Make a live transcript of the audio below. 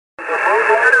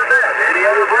lighter net. Any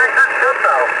other breakers? Good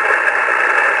now.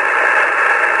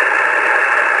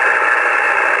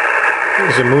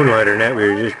 This is a moonlighter net. We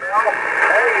were just...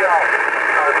 Hey,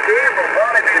 Steve will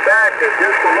probably be back in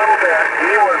just a little bit.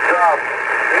 He's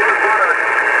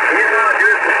gonna do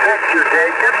some picture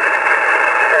taking,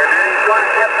 and then he's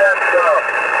gonna get that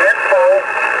info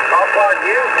up on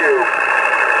YouTube.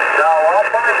 Now I'll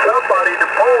find somebody to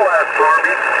pull that for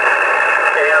me,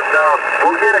 and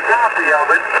we'll get a copy of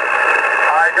it.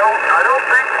 I don't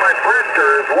think my printer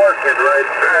is working right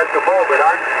at the moment.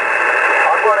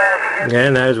 I'm gonna have to...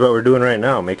 And that is what we're doing right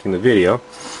now, making the video.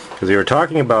 Because we were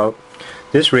talking about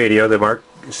this radio, the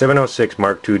 706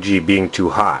 Mark IIG, being too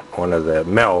hot. One of the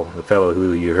Mel, the fellow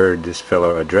who you heard this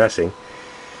fellow addressing.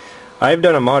 I've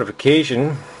done a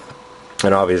modification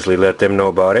and obviously let them know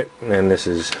about it, and this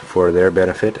is for their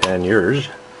benefit and yours.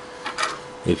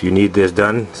 If you need this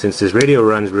done, since this radio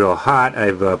runs real hot,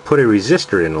 I've put a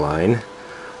resistor in line,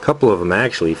 a couple of them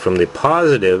actually, from the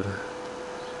positive,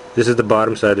 this is the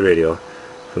bottom side of the radio,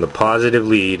 from the positive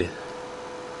lead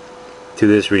to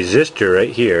this resistor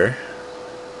right here,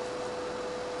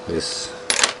 this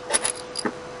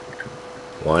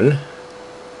one,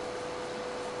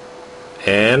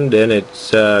 and then it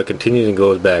continues and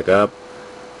goes back up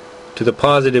to the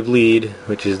positive lead,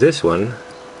 which is this one,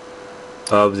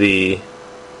 of the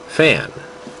fan.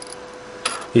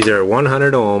 These are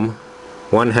 100 ohm,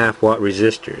 1/2 watt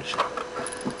resistors.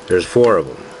 There's 4 of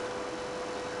them.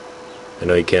 I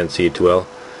know you can't see it too well.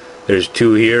 There's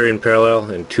 2 here in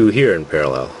parallel and 2 here in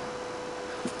parallel.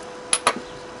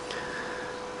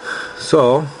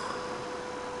 So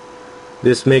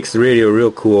this makes the radio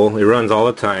real cool. It runs all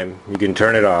the time. You can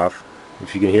turn it off.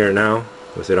 If you can hear it now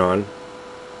with it on,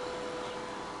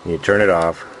 and you turn it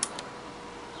off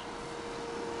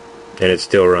and it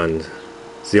still runs.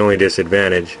 It's the only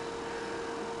disadvantage.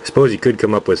 I suppose you could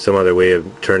come up with some other way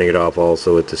of turning it off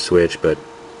also with the switch, but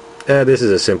this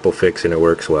is a simple fix and it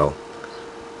works well.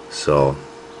 So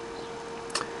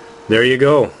there you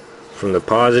go, from the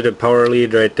positive power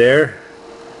lead right there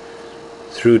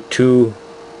through 2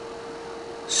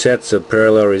 sets of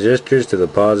parallel resistors to the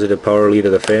positive power lead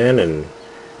of the fan, and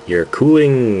your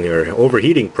cooling or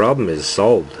overheating problem is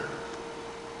solved.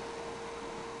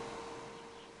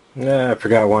 I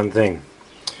forgot one thing.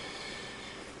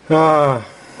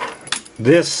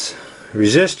 This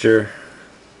resistor,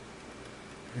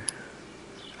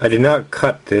 I did not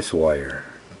cut this wire.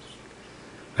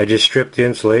 I just stripped the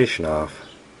insulation off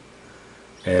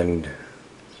and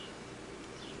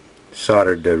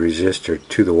soldered the resistor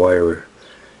to the wire.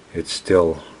 It's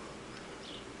still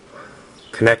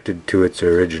connected to its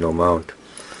original mount,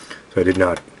 so I did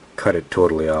not cut it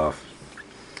totally off.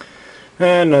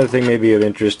 And another thing maybe of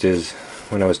interest is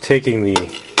when I was taking the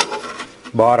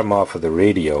bottom off of the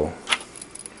radio,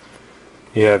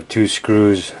 you have 2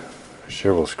 screws,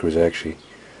 several screws actually,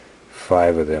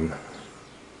 5 of them.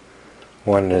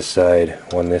 One this side,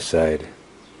 one this side,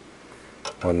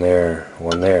 one there,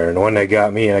 and the one that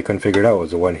got me and I couldn't figure it out was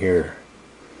the one here.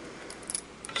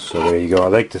 So there you go.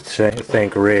 I'd like to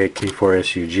thank Ray at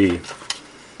K4SUG,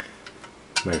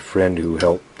 my friend who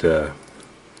helped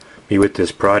me with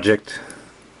this project.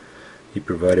 He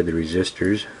provided the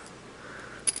resistors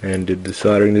and did the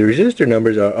soldering. The resistor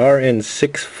numbers are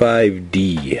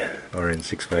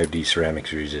RN65D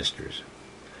ceramics resistors.